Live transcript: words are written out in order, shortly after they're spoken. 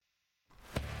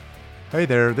Hey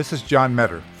there, this is John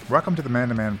Metter. Welcome to the Man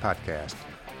to Man podcast.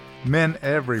 Men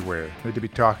everywhere need to be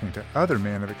talking to other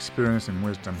men of experience and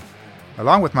wisdom.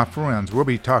 Along with my friends, we'll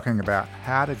be talking about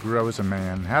how to grow as a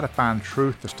man, how to find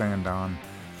truth to stand on,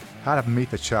 how to meet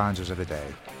the challenges of the day.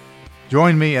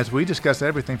 Join me as we discuss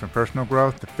everything from personal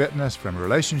growth to fitness, from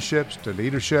relationships to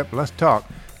leadership. Let's talk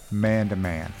man to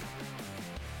man.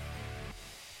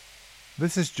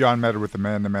 This is John Metter with the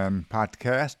Man to Man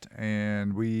podcast,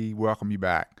 and we welcome you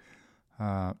back.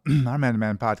 Our Man to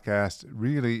Man podcast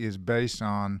really is based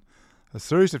on a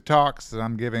series of talks that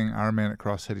I'm giving our men at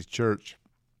Cross City Church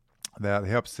that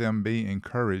helps them be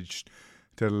encouraged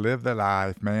to live their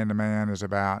life. Man to Man is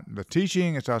about the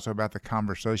teaching. It's also about the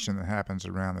conversation that happens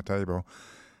around the table.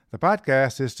 The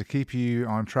podcast is to keep you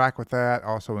on track with that,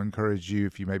 also encourage you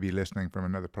if you may be listening from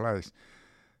another place.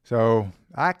 So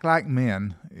act like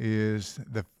men is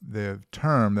the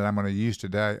term that I'm going to use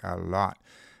today a lot.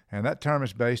 And that term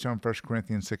is based on 1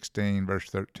 Corinthians 16, verse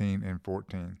 13 and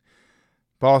 14.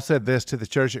 Paul said this to the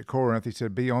church at Corinth. He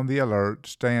said, be on the alert,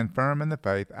 stand firm in the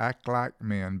faith, act like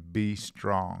men, be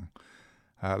strong.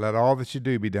 Let all that you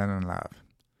do be done in love.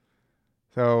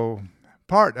 So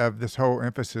part of this whole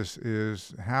emphasis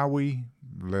is how we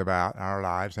live out our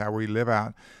lives, how we live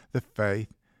out the faith,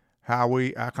 how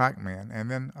we act like men,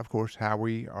 and then, of course, how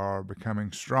we are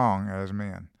becoming strong as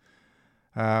men.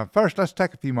 First, let's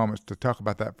take a few moments to talk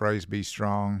about that phrase, be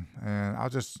strong, and I'll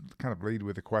just kind of lead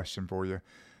with a question for you.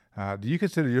 Do you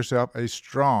consider yourself a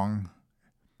strong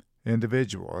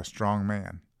individual, a strong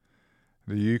man?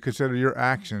 Do you consider your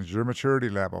actions, your maturity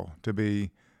level, to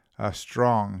be a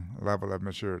strong level of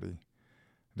maturity?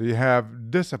 Do you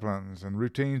have disciplines and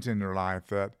routines in your life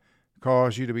that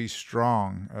cause you to be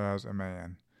strong as a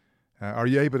man? Are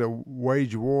you able to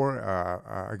wage war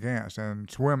against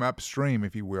and swim upstream,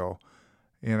 if you will,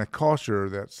 in a culture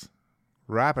that's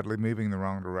rapidly moving in the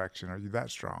wrong direction? Are you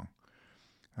that strong?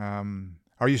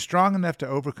 Are you strong enough to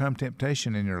overcome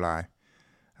temptation in your life?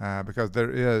 Because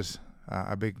there is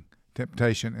a big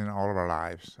temptation in all of our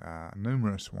lives,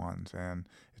 numerous ones, and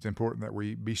it's important that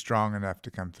we be strong enough to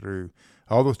come through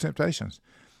all those temptations.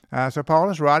 So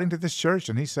Paul is writing to this church,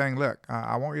 and he's saying, look,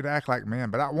 I want you to act like men,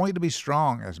 but I want you to be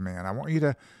strong as men. I want you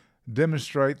to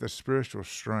demonstrate the spiritual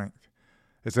strength.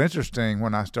 It's interesting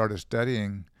when I started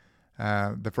studying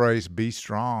the phrase be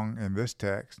strong in this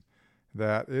text,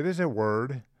 that it is a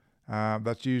word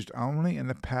that's used only in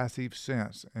the passive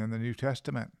sense in the New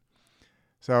Testament.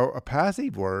 So a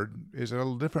passive word is a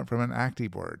little different from an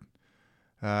active word.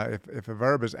 If a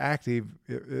verb is active,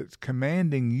 it's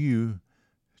commanding you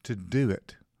to do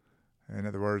it. In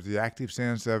other words, the active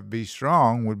sense of be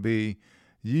strong would be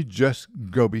you just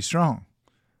go be strong.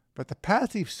 But the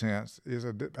passive sense is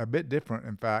a bit different.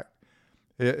 In fact,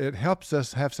 it helps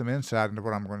us have some insight into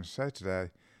what I'm going to say today.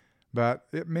 But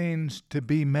it means to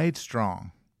be made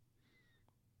strong.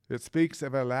 It speaks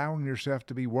of allowing yourself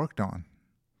to be worked on,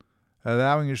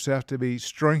 allowing yourself to be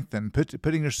strengthened,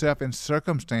 putting yourself in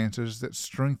circumstances that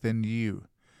strengthen you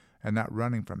and not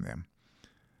running from them.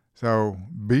 So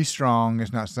be strong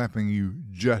is not something you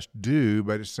just do,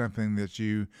 but it's something that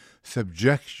you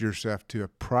subject yourself to a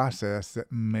process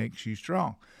that makes you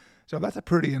strong. So that's a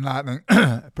pretty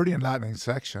enlightening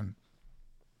section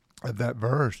of that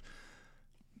verse.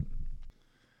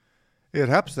 It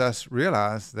helps us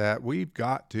realize that we've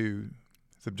got to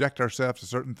subject ourselves to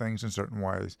certain things in certain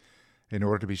ways in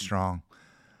order to be strong.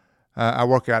 I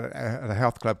work out at a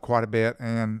health club quite a bit,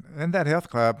 and in that health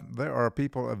club, there are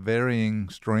people of varying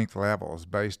strength levels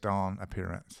based on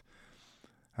appearance.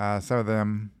 Some of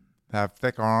them have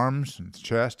thick arms and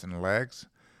chest and legs,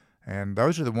 and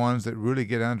those are the ones that really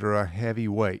get under a heavy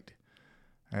weight.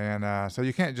 And so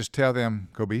you can't just tell them,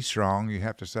 go be strong. You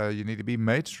have to say you need to be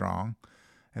made strong,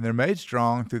 and they're made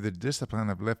strong through the discipline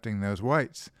of lifting those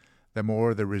weights. The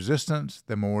more the resistance,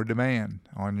 the more demand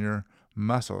on your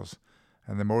muscles.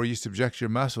 And the more you subject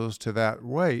your muscles to that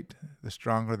weight, the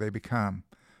stronger they become.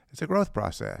 It's a growth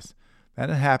process.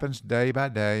 And it happens day by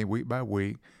day, week by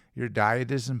week. Your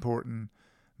diet is important,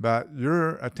 but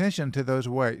your attention to those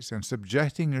weights and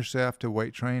subjecting yourself to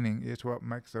weight training is what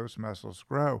makes those muscles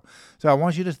grow. So I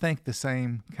want you to think the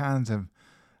same kinds of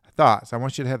thoughts. I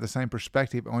want you to have the same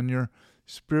perspective on your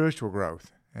spiritual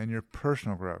growth and your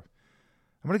personal growth.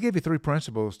 I'm going to give you 3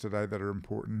 principles today that are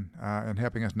important in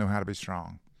helping us know how to be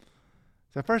strong.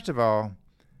 So first of all,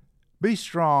 be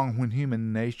strong when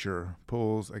human nature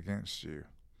pulls against you.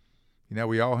 You know,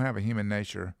 we all have a human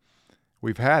nature.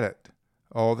 We've had it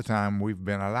all the time we've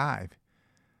been alive.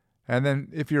 And then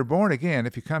if you're born again,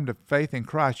 if you come to faith in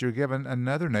Christ, you're given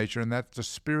another nature, and that's the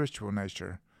spiritual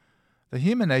nature. The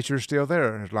human nature is still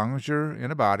there. As long as you're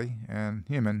in a body and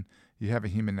human, You have a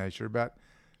human nature, but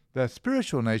the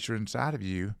spiritual nature inside of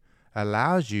you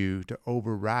allows you to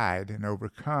override and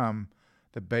overcome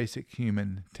the basic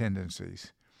human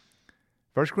tendencies.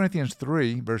 1 Corinthians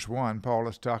 3, verse 1, Paul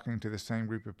is talking to the same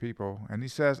group of people, and he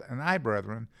says, "And I,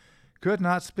 brethren, could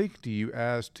not speak to you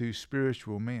as to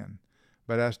spiritual men,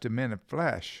 but as to men of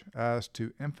flesh, as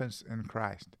to infants in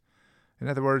Christ." In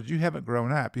other words, you haven't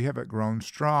grown up. You haven't grown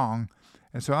strong.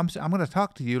 And so I'm going to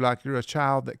talk to you like you're a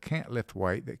child that can't lift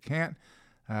weight, that can't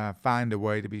find a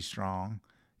way to be strong.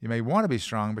 You may want to be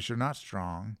strong, but you're not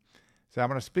strong. So I'm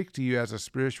going to speak to you as a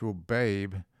spiritual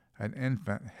babe, an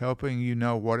infant, helping you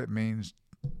know what it means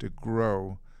to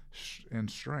grow in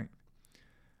strength.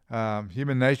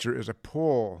 Human nature is a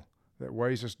pull that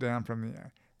weighs us down from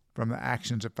the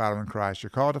actions of following Christ. You're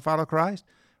called to follow Christ.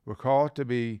 We're called to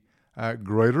be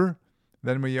greater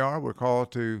than we are. We're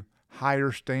called to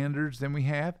higher standards than we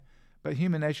have. But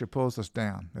human nature pulls us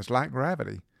down. It's like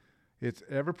gravity. It's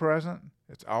ever present.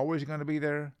 It's always going to be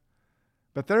there.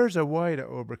 But there's a way to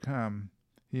overcome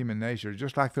human nature,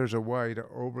 just like there's a way to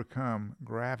overcome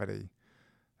gravity.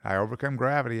 I overcome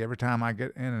gravity every time I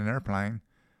get in an airplane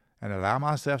and allow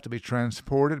myself to be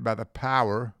transported by the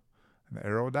power and the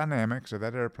aerodynamics of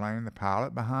that airplane, the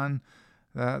pilot behind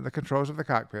the controls of the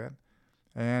cockpit.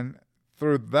 And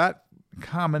through that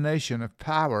combination of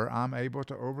power, I'm able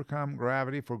to overcome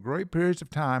gravity for great periods of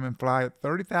time and fly at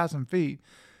 30,000 feet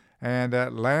and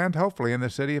land, hopefully, in the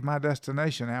city of my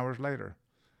destination hours later.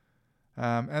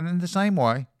 And in the same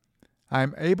way,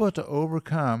 I'm able to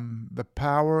overcome the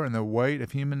power and the weight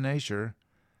of human nature,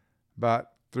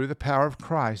 but through the power of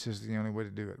Christ is the only way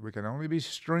to do it. We can only be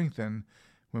strengthened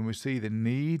when we see the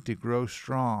need to grow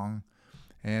strong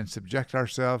and subject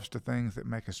ourselves to things that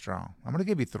make us strong. I'm going to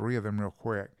give you 3 of them real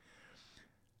quick.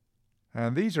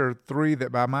 And these are 3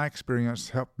 that, by my experience,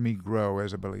 helped me grow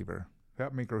as a believer,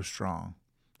 helped me grow strong.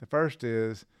 The first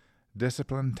is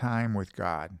disciplined time with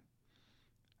God.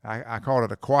 I call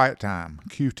it a quiet time,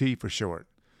 QT for short.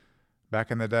 Back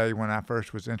in the day when I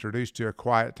first was introduced to a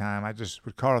quiet time, I just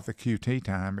would call it the QT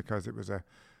time because it was a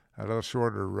little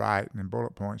shorter write and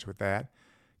bullet points with that.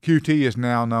 QT is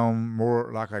now known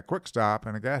more like a quick stop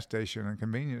and a gas station and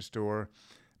convenience store,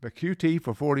 but QT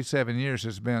for 47 years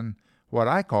has been what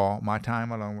I call my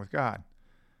time alone with God.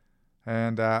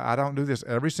 And I don't do this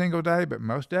every single day, but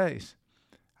most days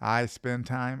I spend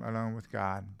time alone with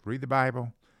God. Read the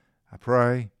Bible. I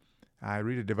pray. I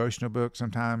read a devotional book,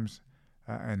 sometimes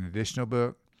an additional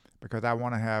book, because I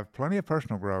want to have plenty of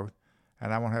personal growth,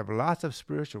 and I want to have lots of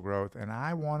spiritual growth, and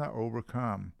I want to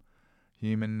overcome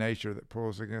human nature that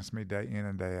pulls against me day in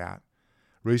and day out.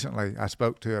 Recently, I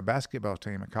spoke to a basketball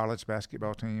team, a college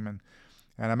basketball team, and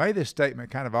I made this statement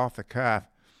kind of off the cuff.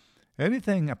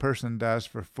 Anything a person does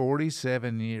for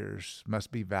 47 years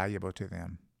must be valuable to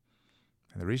them.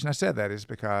 And the reason I said that is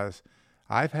because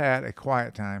I've had a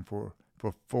quiet time for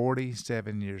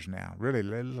 47 years now, really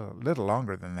little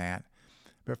longer than that.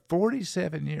 But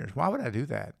 47 years, why would I do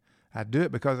that? I do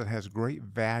it because it has great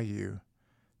value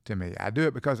to me. I do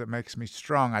it because it makes me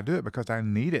strong. I do it because I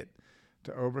need it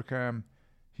to overcome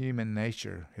human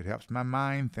nature. It helps my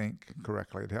mind think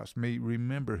correctly. It helps me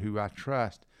remember who I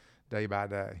trust day by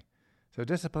day. So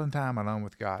discipline time alone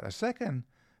with God. A second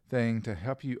thing to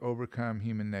help you overcome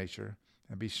human nature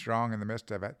and be strong in the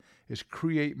midst of it is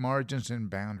create margins and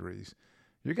boundaries.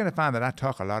 You're going to find that I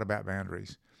talk a lot about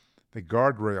boundaries, the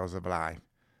guardrails of life.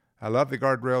 I love the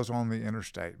guardrails on the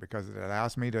interstate because it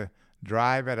allows me to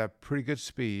drive at a pretty good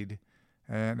speed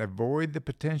and avoid the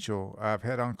potential of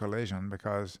head-on collision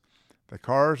because the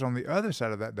cars on the other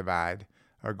side of that divide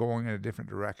are going in a different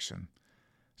direction.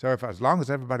 So as long as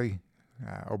everybody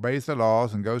obeys the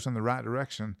laws and goes in the right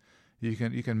direction, you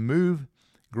can move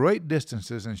great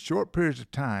distances in short periods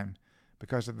of time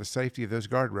because of the safety of those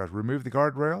guardrails. Remove the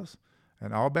guardrails,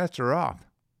 and all bets are off.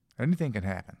 Anything can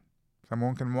happen.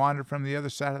 Someone can wander from the other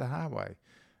side of the highway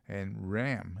and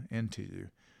ram into you.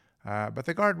 But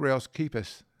the guardrails keep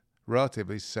us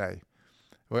relatively safe.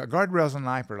 Well, guardrails in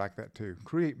life are like that too.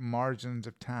 Create margins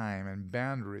of time and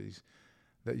boundaries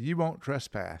that you won't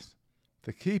trespass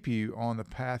to keep you on the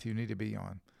path you need to be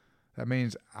on. That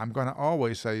means I'm going to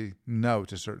always say no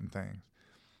to certain things.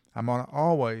 I'm going to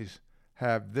always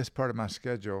have this part of my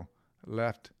schedule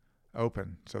left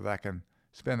open so that I can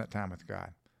spend that time with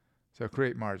God. So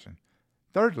create margin.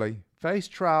 Thirdly, face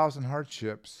trials and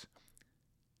hardships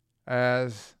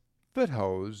as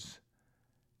footholds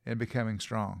in becoming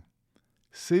strong.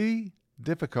 See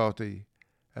difficulty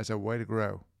as a way to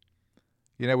grow.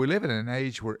 You know, we live in an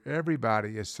age where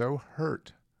everybody is so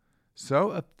hurt,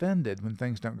 so offended when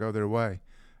things don't go their way.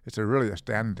 It's really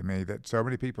astounding to me that so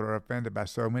many people are offended by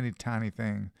so many tiny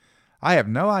things. I have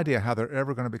no idea how they're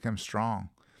ever going to become strong.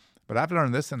 But I've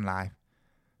learned this in life.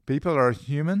 People are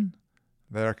human.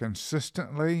 They're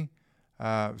consistently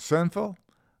sinful.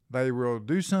 They will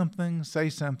do something, say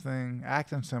something,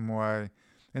 act in some way,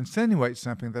 insinuate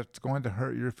something that's going to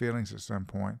hurt your feelings at some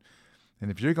point. And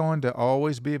if you're going to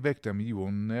always be a victim, you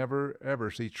will never,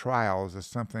 ever see trials as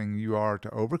something you are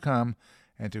to overcome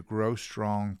and to grow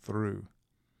strong through.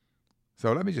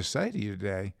 So let me just say to you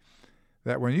today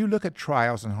that when you look at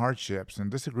trials and hardships and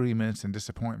disagreements and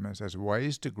disappointments as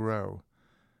ways to grow,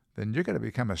 then you're going to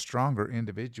become a stronger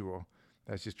individual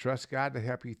as you trust God to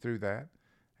help you through that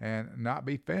and not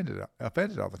be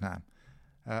offended all the time.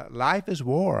 Life is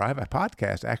war. I have a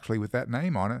podcast actually with that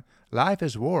name on it. Life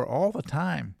is war all the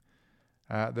time.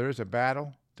 There is a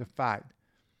battle to fight.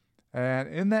 And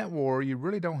in that war, you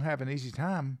really don't have an easy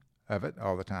time of it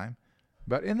all the time.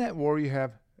 But in that war, you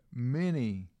have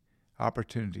many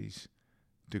opportunities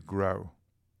to grow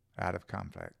out of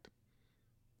conflict.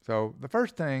 So the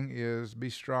first thing is be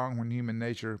strong when human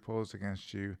nature pulls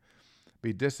against you.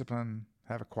 Be disciplined,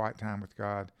 have a quiet time with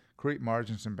God, create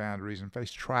margins and boundaries, and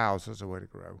face trials as a way to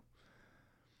grow.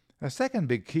 The second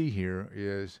big key here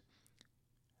is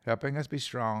helping us be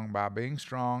strong by being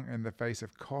strong in the face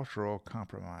of cultural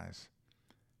compromise.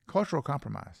 Cultural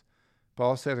compromise.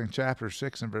 Paul said in chapter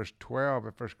 6 and verse 12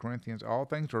 of 1 Corinthians, all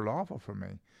things are lawful for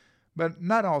me, but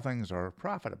not all things are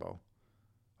profitable.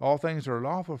 All things are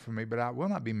lawful for me, but I will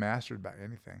not be mastered by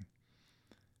anything.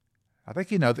 I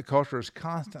think you know that culture is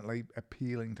constantly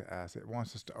appealing to us. It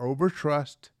wants us to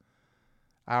overtrust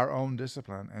our own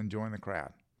discipline and join the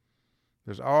crowd.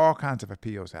 There's all kinds of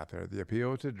appeals out there. The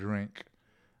appeal to drink,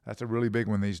 that's a really big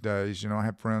one these days. I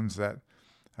have friends that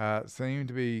seem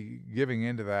to be giving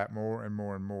into that more and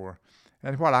more and more.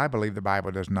 And what I believe the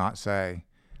Bible does not say,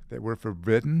 that we're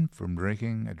forbidden from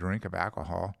drinking a drink of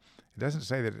alcohol. It doesn't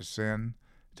say that it's sin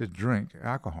to drink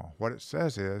alcohol. What it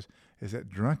says is that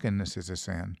drunkenness is a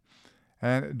sin.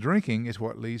 And drinking is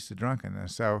what leads to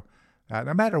drunkenness. So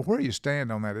no matter where you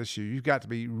stand on that issue, you've got to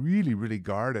be really, really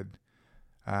guarded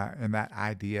in that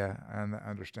idea and the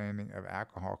understanding of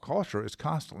alcohol. Culture is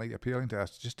constantly appealing to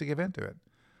us just to give into it.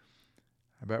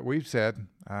 But we've said,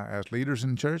 as leaders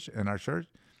in our church,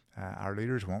 our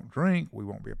leaders won't drink. We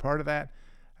won't be a part of that.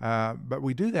 But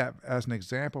we do that as an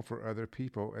example for other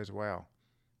people as well.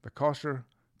 The culture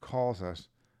calls us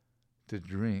to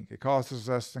drink. It calls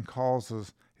us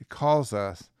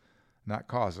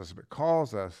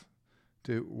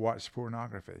to watch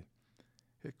pornography.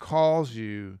 It calls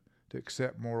you to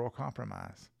accept moral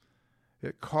compromise.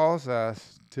 It calls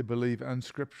us to believe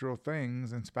unscriptural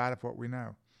things in spite of what we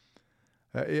know.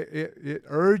 It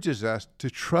urges us to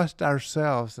trust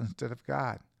ourselves instead of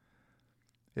God.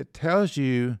 It tells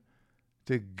you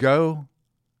to go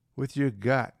with your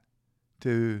gut,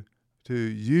 to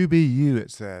you be you,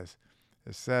 it says.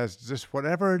 It says just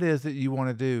whatever it is that you want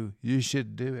to do, you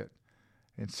should do it,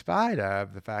 in spite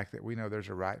of the fact that we know there's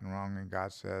a right and wrong, and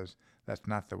God says that's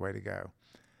not the way to go.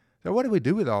 So what do we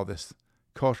do with all this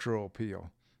cultural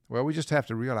appeal? Well, we just have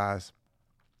to realize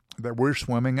that we're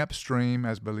swimming upstream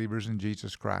as believers in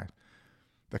Jesus Christ.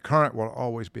 The current will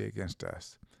always be against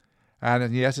us.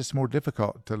 And yes, it's more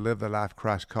difficult to live the life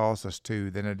Christ calls us to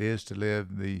than it is to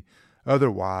live the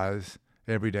otherwise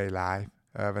everyday life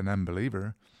of an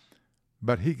unbeliever.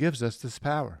 But he gives us this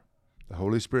power. The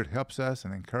Holy Spirit helps us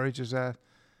and encourages us.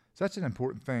 Such an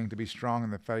important thing to be strong in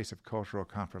the face of cultural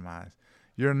compromise.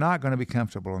 You're not going to be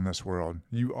comfortable in this world.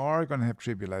 You are going to have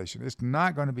tribulation. It's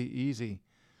not going to be easy.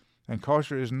 And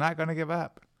culture is not going to give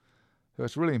up. So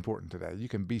it's really important today. You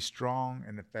can be strong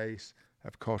in the face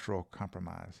of cultural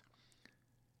compromise.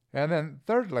 And then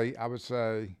thirdly, I would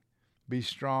say, be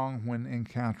strong when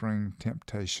encountering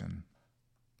temptation.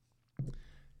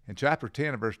 In chapter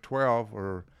 10 and verse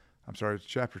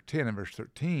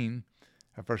 13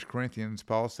 of 1 Corinthians,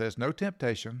 Paul says, no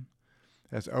temptation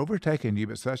has overtaken you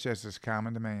but such as is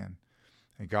common to man.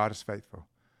 And God is faithful,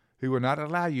 who will not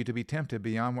allow you to be tempted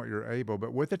beyond what you're able,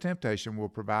 but with the temptation will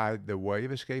provide the way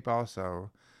of escape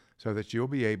also, so that you'll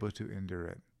be able to endure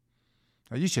it.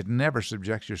 Now, you should never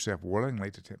subject yourself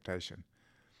willingly to temptation.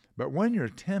 But when you're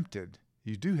tempted,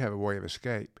 you do have a way of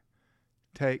escape.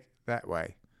 Take that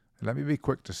way. And let me be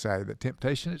quick to say that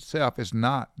temptation itself is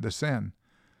not the sin.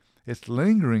 It's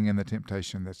lingering in the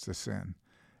temptation that's the sin.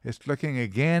 It's looking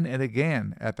again and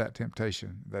again at that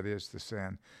temptation that is the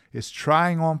sin. It's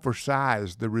trying on for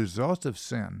size the results of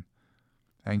sin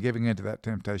and giving into that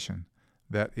temptation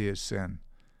that is sin.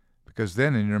 Because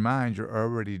then in your mind, you're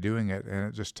already doing it, and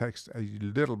it just takes a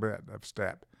little bit of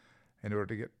step in order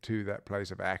to get to that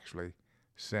place of actually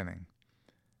sinning.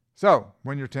 So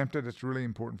when you're tempted, it's really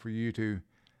important for you to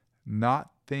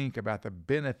not think about the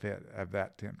benefit of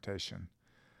that temptation.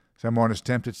 Someone is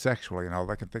tempted sexually, and all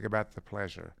they can think about the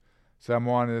pleasure.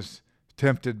 Someone is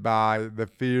tempted by the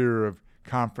fear of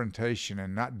confrontation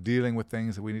and not dealing with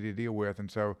things that we need to deal with,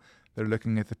 and so they're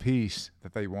looking at the peace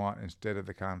that they want instead of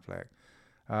the conflict.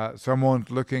 Someone's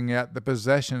looking at the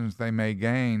possessions they may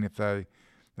gain if they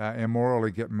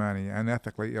immorally get money,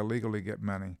 unethically, illegally get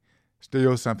money,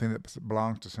 steal something that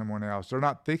belongs to someone else. They're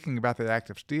not thinking about the act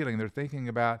of stealing. They're thinking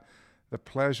about the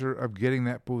pleasure of getting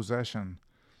that possession.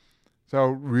 So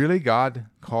really, God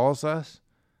calls us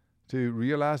to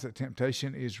realize that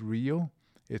temptation is real,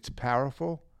 it's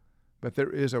powerful, but there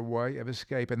is a way of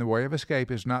escape. And the way of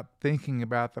escape is not thinking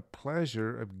about the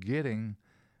pleasure of getting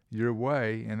your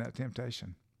way in that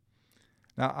temptation.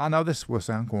 Now, I know this will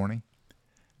sound corny,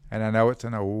 and I know it's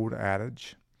an old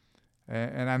adage,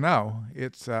 and I know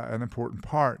it's an important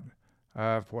part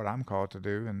of what I'm called to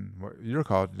do and what you're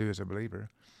called to do as a believer.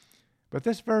 But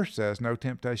this verse says, no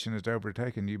temptation has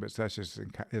overtaken you, but such as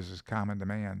is common to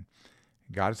man.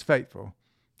 God is faithful,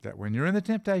 that when you're in the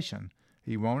temptation,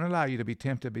 he won't allow you to be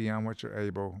tempted beyond what you're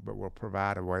able, but will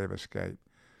provide a way of escape.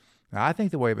 Now, I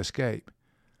think the way of escape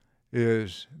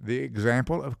is the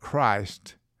example of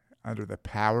Christ under the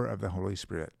power of the Holy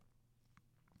Spirit.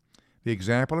 The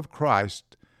example of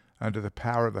Christ under the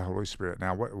power of the Holy Spirit.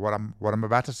 Now, what I'm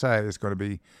about to say is going to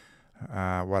be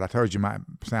what I told you might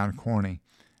sound corny,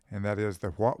 and that is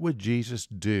that what would Jesus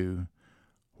do,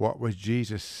 what would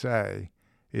Jesus say,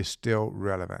 is still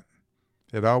relevant.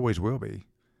 It always will be,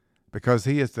 because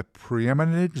he is the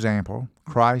preeminent example.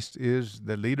 Christ is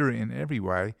the leader in every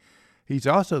way. He's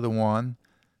also the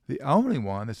only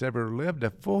one that's ever lived a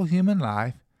full human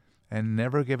life and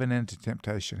never given in to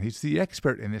temptation. He's the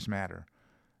expert in this matter,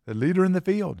 the leader in the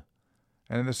field.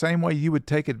 And in the same way you would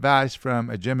take advice from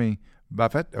a Jimmy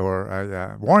Buffett or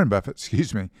a Warren Buffett,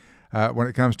 when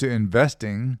it comes to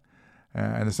investing,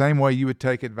 in the same way you would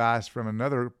take advice from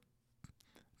another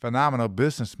phenomenal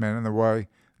businessman in the way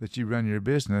that you run your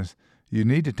business, you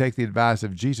need to take the advice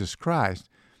of Jesus Christ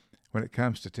when it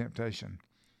comes to temptation.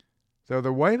 So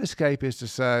the way of escape is to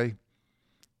say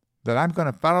that I'm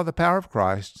going to follow the power of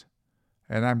Christ,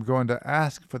 and I'm going to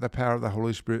ask for the power of the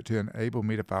Holy Spirit to enable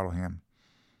me to follow him.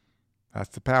 That's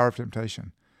the power of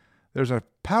temptation. There's a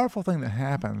powerful thing that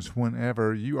happens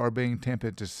whenever you are being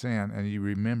tempted to sin and you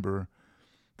remember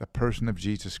the person of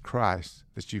Jesus Christ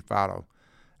that you follow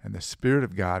and the Spirit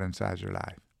of God inside your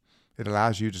life. It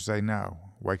allows you to say no,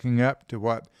 waking up to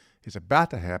what is about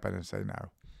to happen and say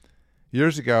no.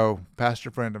 Years ago, a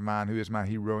pastor friend of mine, who is my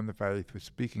hero in the faith, was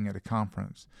speaking at a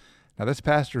conference. Now, this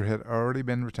pastor had already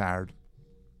been retired.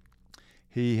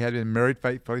 He had been married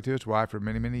faithfully to his wife for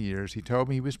many, many years. He told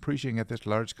me he was preaching at this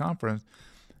large conference,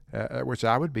 at which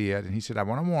I would be at, and he said, I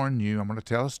want to warn you, I'm going to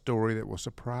tell a story that will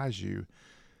surprise you,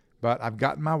 but I've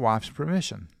gotten my wife's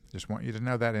permission. Just want you to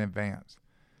know that in advance.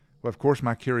 Well, of course,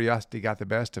 my curiosity got the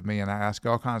best of me, and I asked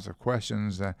all kinds of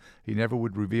questions. He never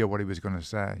would reveal what he was going to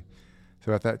say.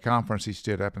 So at that conference, he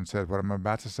stood up and said, what I'm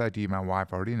about to say to you, my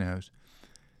wife already knows.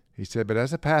 He said, but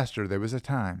as a pastor, there was a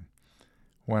time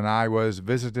when I was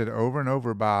visited over and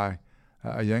over by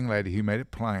a young lady who made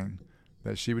it plain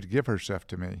that she would give herself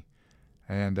to me.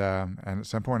 And at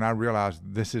some point, I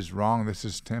realized this is wrong, this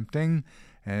is tempting,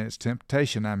 and it's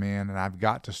temptation I'm in, and I've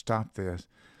got to stop this.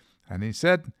 And he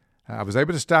said, I was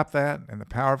able to stop that in the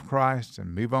power of Christ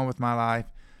and move on with my life.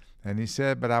 And he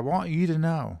said, but I want you to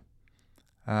know,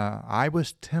 I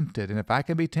was tempted, and if I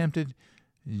can be tempted,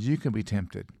 you can be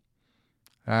tempted.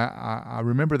 I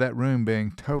remember that room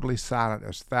being totally silent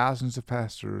as thousands of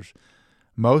pastors,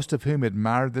 most of whom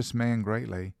admired this man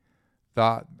greatly,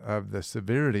 thought of the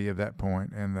severity of that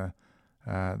point, and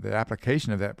the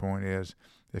application of that point is,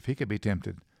 if he could be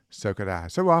tempted, so could I.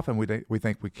 So often we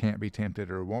think we can't be tempted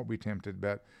or won't be tempted,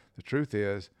 but the truth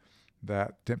is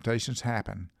that temptations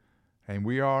happen, and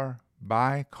we are,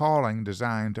 by calling,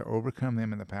 designed to overcome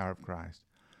them in the power of Christ.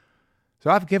 So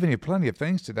I've given you plenty of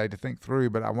things today to think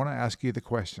through, but I want to ask you the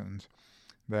questions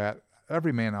that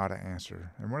every man ought to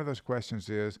answer. And one of those questions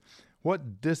is,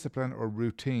 what discipline or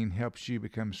routine helps you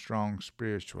become strong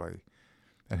spiritually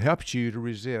and helps you to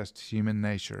resist human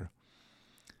nature?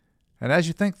 And as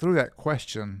you think through that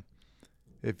question,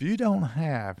 if you don't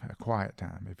have a quiet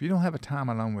time, if you don't have a time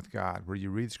alone with God where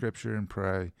you read Scripture and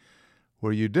pray,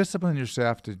 where you discipline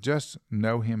yourself to just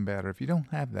know Him better, if you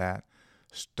don't have that,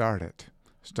 start it.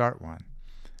 Start one.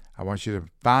 I want you to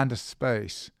find a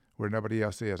space where nobody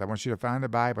else is. I want you to find a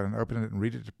Bible and open it and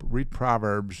read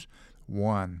Proverbs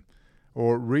 1,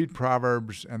 or read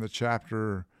Proverbs and the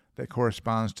chapter that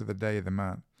corresponds to the day of the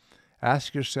month.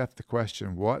 Ask yourself the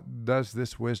question, what does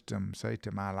this wisdom say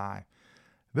to my life?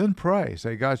 Then pray.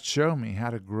 Say, God, show me how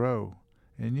to grow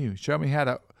in you. Show me how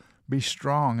to be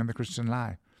strong in the Christian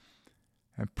life.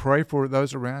 And pray for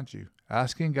those around you,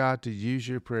 asking God to use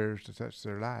your prayers to touch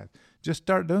their lives. Just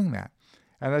start doing that.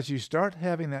 And as you start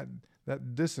having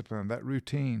that discipline, that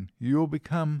routine, you'll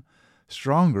become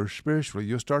stronger spiritually.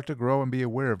 You'll start to grow and be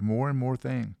aware of more and more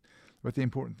things. But the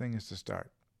important thing is to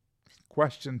start.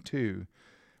 Question 2.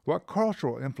 What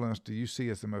cultural influence do you see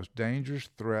as the most dangerous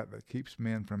threat that keeps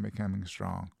men from becoming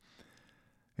strong?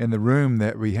 In the room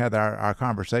that we had our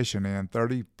conversation in,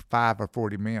 35 or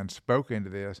 40 men spoke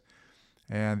into this,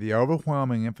 and the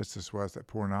overwhelming emphasis was that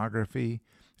pornography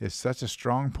is such a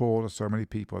strong pull to so many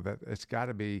people that it's got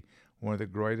to be one of the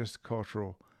greatest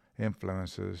cultural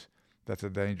influences that's a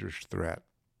dangerous threat.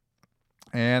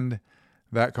 And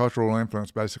that cultural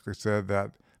influence basically said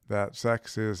that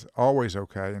sex is always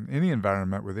okay in any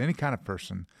environment with any kind of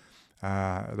person.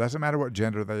 It doesn't matter what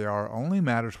gender they are, only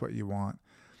matters what you want.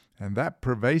 And that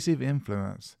pervasive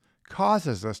influence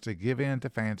causes us to give in to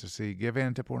fantasy, give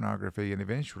in to pornography, and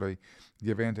eventually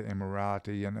give in to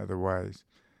immorality in other ways.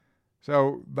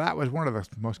 So that was one of the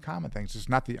most common things. It's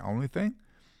not the only thing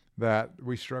that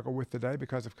we struggle with today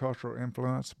because of cultural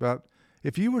influence, but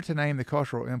if you were to name the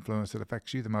cultural influence that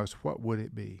affects you the most, what would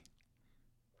it be?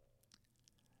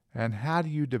 And how do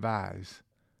you devise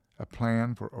a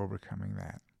plan for overcoming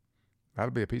that?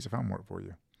 That'll be a piece of homework for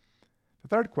you. The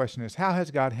third question is, how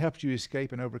has God helped you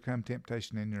escape and overcome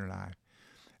temptation in your life?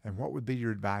 And what would be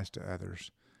your advice to others?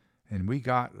 And we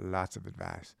got lots of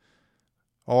advice.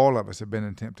 All of us have been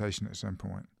in temptation at some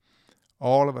point.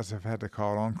 All of us have had to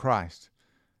call on Christ.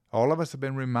 All of us have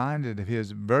been reminded of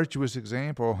his virtuous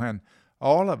example, and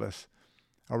all of us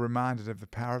are reminded of the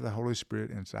power of the Holy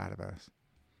Spirit inside of us.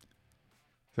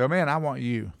 So, man, I want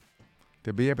you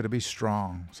to be able to be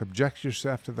strong. Subject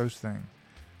yourself to those things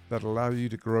that allow you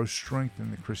to grow strength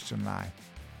in the Christian life.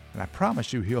 And I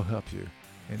promise you, he'll help you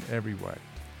in every way.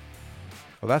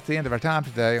 Well, that's the end of our time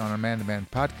today on our Man to Man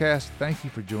podcast. Thank you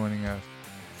for joining us.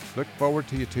 Look forward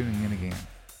to you tuning in again.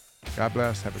 God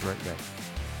bless. Have a great day.